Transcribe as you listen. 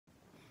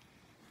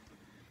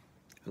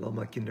Hello,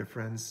 my kinder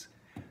friends.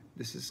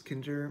 This is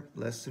kinder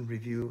lesson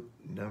review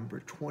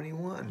number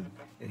 21.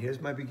 And here's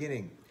my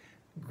beginning.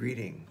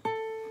 Greeting.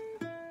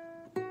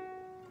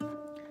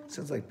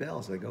 Sounds like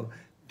bells. I go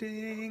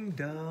ding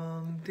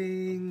dong,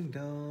 ding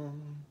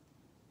dong.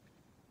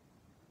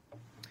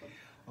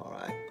 All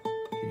right.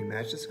 Can you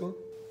match this? Go.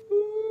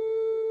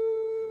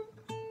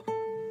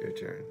 Your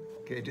turn.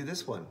 Okay, do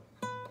this one.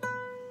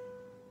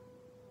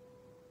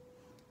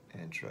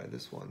 And try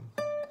this one.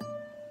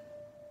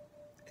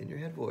 In your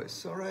head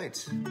voice. All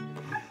right.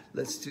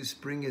 Let's do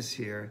Spring is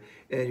Here.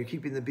 And you're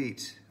keeping the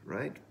beat,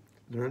 right?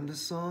 Learn the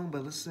song by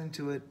listening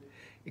to it.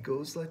 It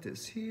goes like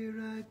this. Here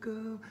I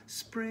go,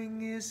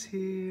 spring is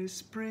here,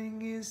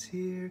 spring is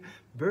here.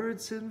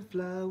 Birds and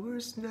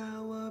flowers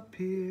now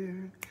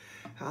appear.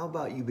 How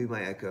about you be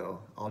my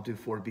echo? I'll do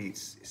 4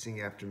 beats. Sing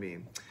after me.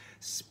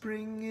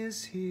 Spring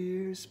is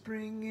here,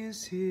 spring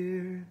is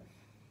here.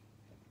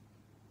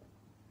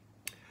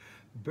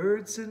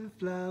 Birds and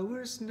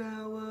flowers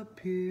now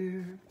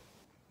appear.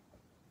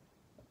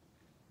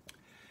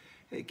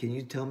 Hey, can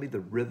you tell me the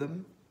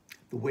rhythm?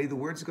 The way the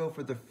words go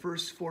for the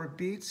first 4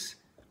 beats,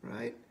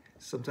 right?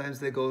 Sometimes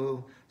they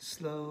go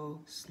slow,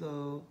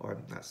 slow, or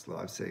not slow,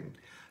 I'm saying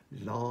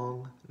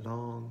long,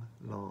 long,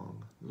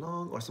 long,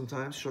 long, or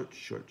sometimes short,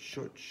 short,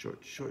 short, short,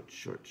 short,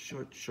 short,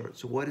 short, short.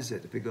 So what is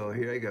it? If we go,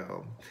 here I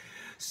go.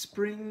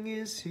 Spring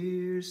is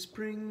here,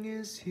 spring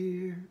is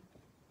here.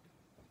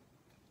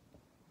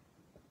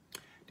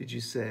 Did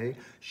you say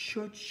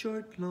short,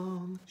 short,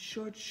 long,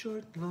 short,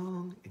 short,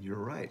 long? And you're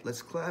right.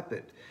 Let's clap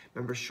it.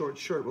 Remember, short,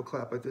 short, we'll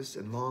clap like this,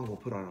 and long, we'll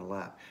put on a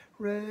lap.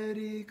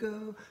 Ready,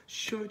 go.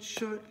 Short,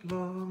 short,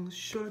 long,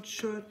 short,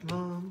 short,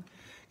 long.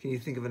 Can you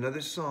think of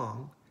another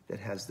song that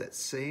has that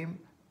same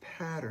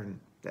pattern,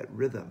 that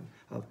rhythm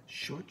of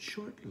short,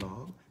 short,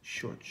 long,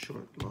 short,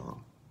 short,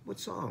 long? What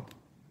song?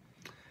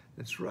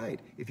 That's right.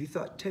 If you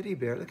thought teddy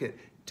bear, look at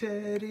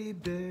teddy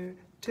bear,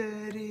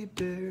 teddy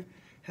bear.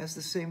 Has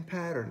the same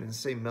pattern and the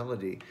same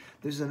melody.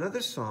 There's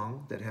another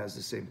song that has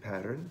the same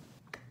pattern.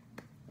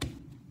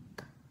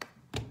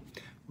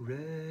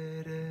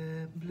 Red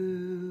and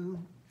blue,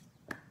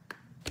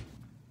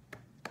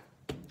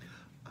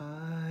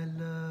 I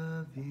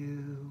love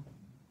you.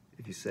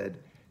 If you said,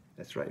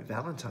 that's right,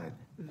 Valentine.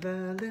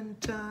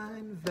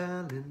 Valentine,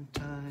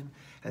 Valentine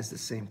has the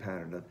same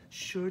pattern of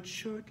short,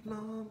 short,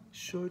 long,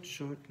 short,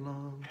 short,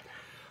 long.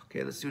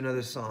 Okay, let's do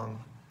another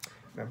song.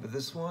 Remember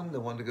this one,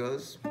 the one that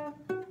goes,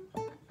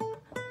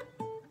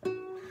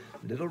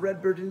 Little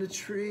red bird in the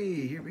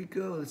tree. Here we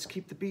go. Let's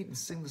keep the beat and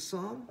sing the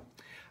song.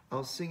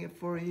 I'll sing it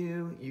for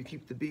you. You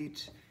keep the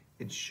beat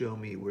and show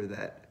me where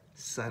that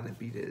silent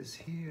beat is.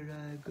 Here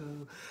I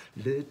go.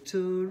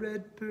 Little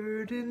red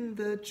bird in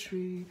the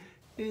tree,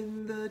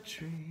 in the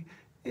tree,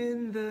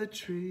 in the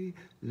tree.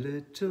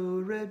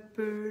 Little red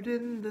bird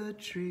in the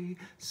tree,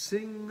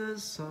 sing a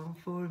song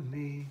for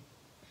me.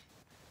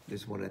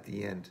 There's one at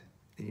the end.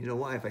 And you know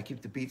why? If I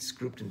keep the beats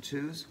grouped in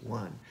 2s,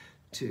 1,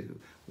 2,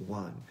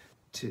 1,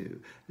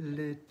 2.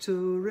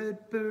 Little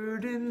red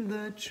bird in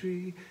the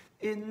tree,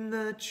 in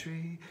the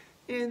tree,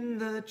 in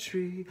the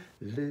tree.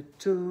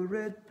 Little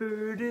red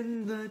bird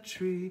in the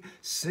tree,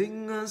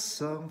 sing a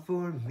song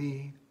for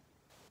me.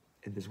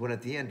 And there's one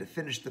at the end to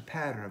finish the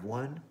pattern of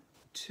 1,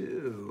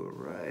 2,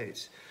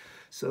 right.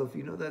 So if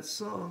you know that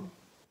song,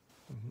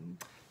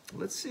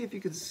 let's see if you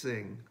can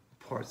sing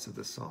parts of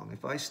the song.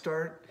 If I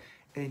start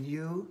and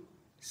you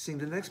sing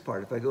the next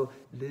part. If I go,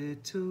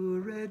 little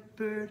red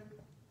bird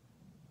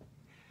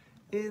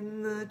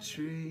in the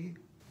tree,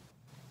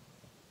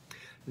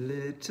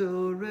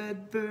 little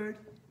red bird,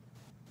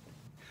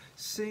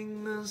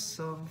 sing a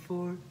song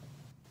for.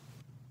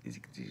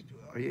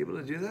 Are you able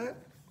to do that?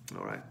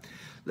 All right.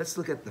 Let's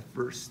look at the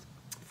first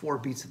 4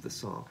 beats of the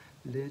song.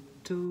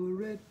 Little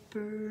red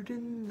bird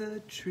in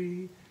the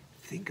tree.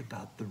 Think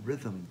about the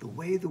rhythm, the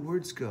way the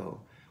words go.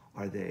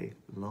 Are they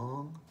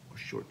long or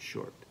short,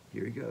 short?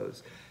 Here he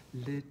goes.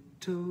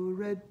 Little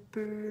red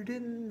bird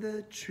in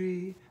the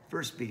tree.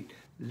 First beat.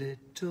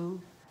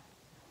 Little,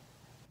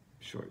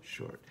 short,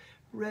 short.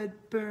 Red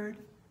bird,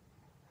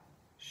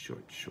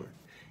 short, short.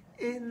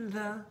 In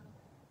the,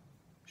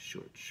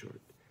 short, short.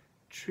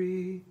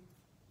 Tree,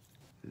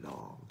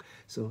 long.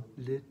 So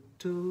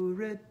little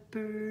red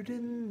bird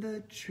in the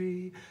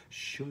tree.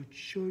 Short,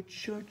 short,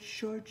 short,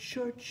 short,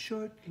 short,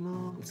 short,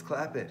 long. Let's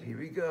clap it. Here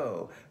we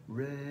go.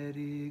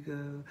 Ready,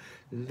 go.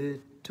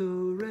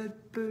 Little red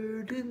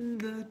bird in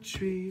the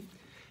tree.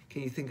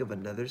 Can you think of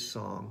another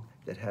song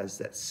that has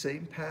that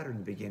same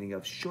pattern beginning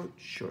of short,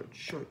 short,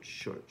 short,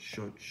 short,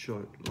 short,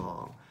 short,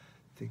 long?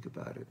 Think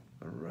about it.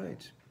 All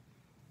right.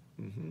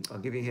 I'll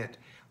give you a hint.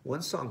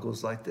 One song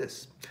goes like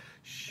this.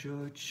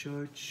 Short,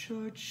 short,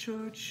 short,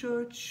 short,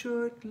 short,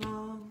 short,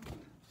 long.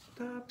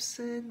 Cops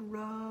and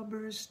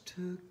robbers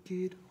took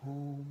it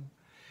home.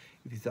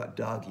 If you thought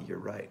doggy, you're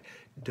right.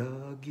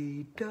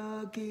 Doggy,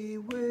 doggy,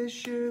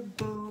 where's your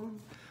bone?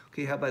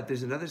 Okay, how about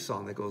there's another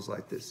song that goes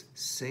like this.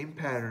 Same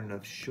pattern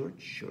of short,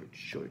 short,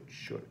 short,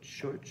 short,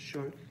 short,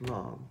 short,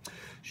 long.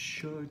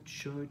 Short,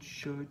 short,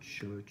 short,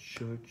 short,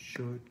 short,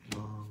 short,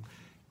 long.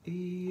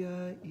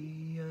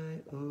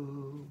 E-I-E-I-O.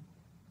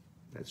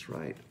 That's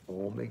right,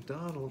 Old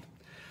MacDonald.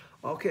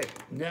 Okay,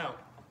 now,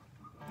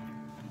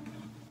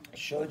 I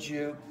showed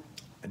you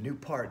a new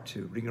part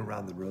to Ring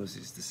Around the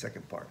Rosies, the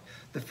second part.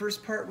 The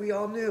first part we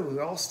all knew. We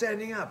were all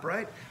standing up,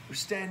 right? We're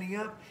standing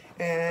up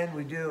and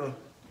we do a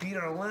beat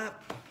on a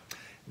lap.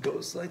 It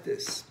goes like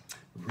this.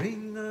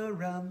 Ring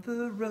around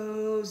the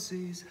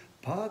rosies,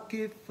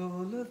 pocket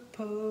full of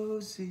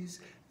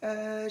posies,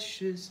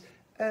 ashes,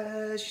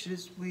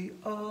 ashes, we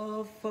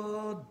all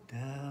fall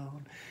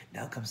down.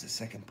 Now comes the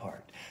second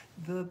part.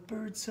 The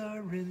birds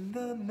are in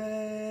the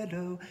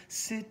meadow,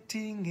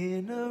 sitting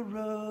in a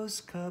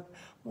rose cup.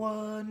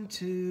 1,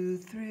 2,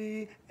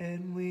 3,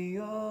 and we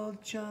all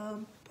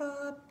jump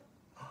up.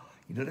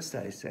 You notice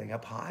that I sang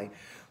up high?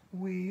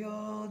 We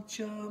all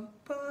jump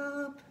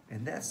up.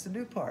 And that's the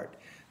new part.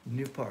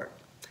 New part.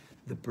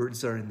 The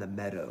birds are in the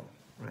meadow,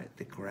 right?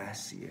 The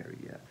grassy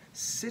area,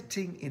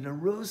 sitting in a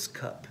rose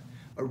cup.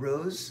 A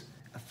rose,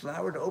 a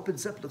flower that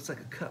opens up, looks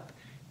like a cup.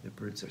 The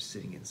birds are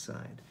sitting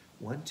inside.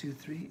 1, 2,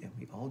 3, and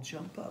we all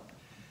jump up.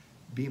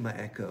 Be my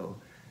echo.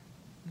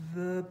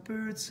 The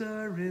birds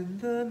are in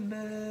the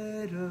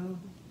meadow,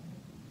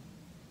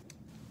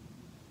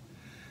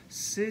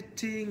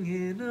 sitting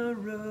in a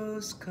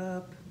rose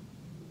cup.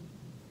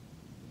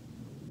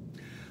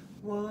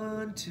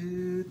 1,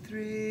 2,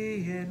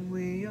 3, and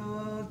we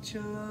all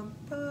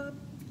jump up.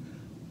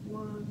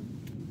 1.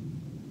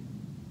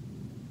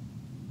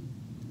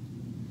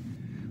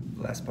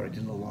 The last part I did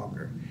a little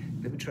longer.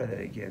 Let me try that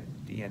again.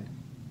 The end.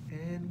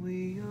 And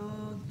we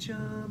all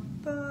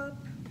jump up.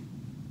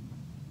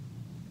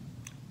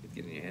 You're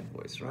getting your hand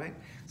voice, right?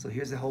 So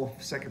here's the whole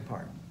second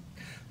part.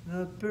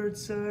 The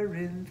birds are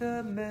in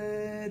the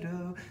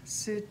meadow,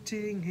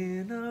 sitting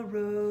in a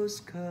rose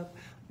cup.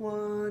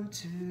 1,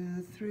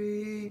 2,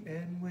 3,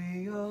 and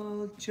we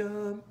all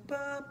jump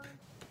up.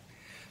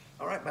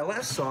 All right, my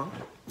last song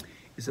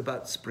is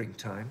about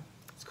springtime.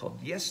 It's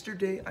called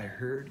Yesterday I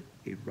Heard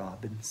a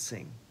Robin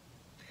Sing.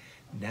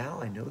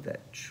 Now I know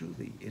that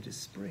truly it is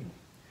spring.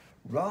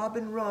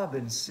 Robin,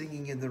 robin,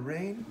 singing in the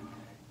rain,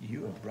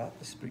 you have brought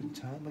the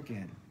springtime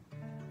again.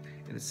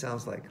 And it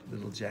sounds like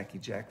Little Jackie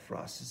Jack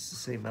Frost. It's the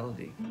same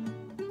melody.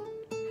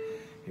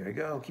 Here I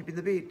go, keeping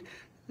the beat.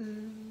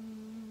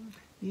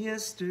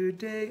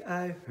 Yesterday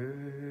I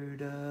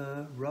heard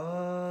a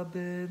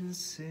robin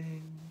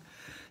sing.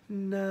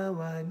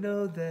 Now I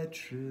know that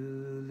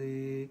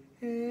truly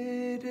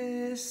it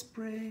is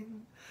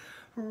spring.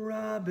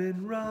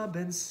 Robin,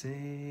 robin,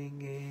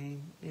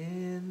 singing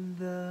in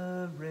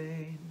the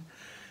rain.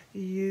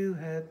 You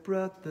have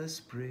brought the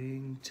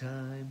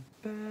springtime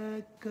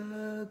back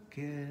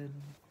again.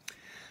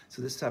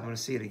 So this time I'm going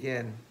to see it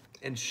again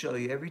and show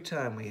you every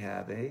time we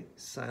have a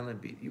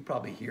silent beat. You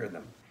probably hear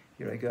them.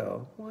 Here I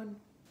go. 1,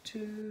 2,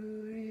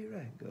 here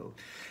I go.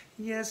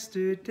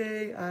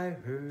 Yesterday I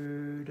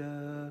heard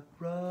a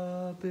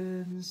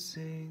robin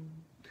sing.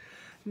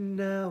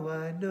 Now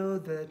I know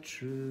that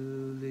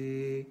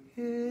truly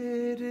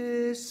it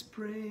is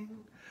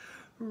spring.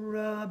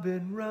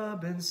 Robin,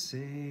 robin,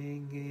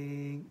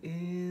 singing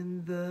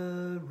in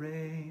the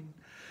rain.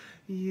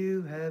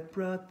 You have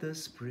brought the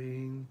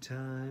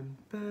springtime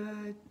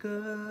back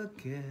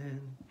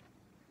again.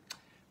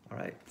 All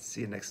right,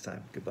 see you next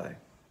time. Goodbye.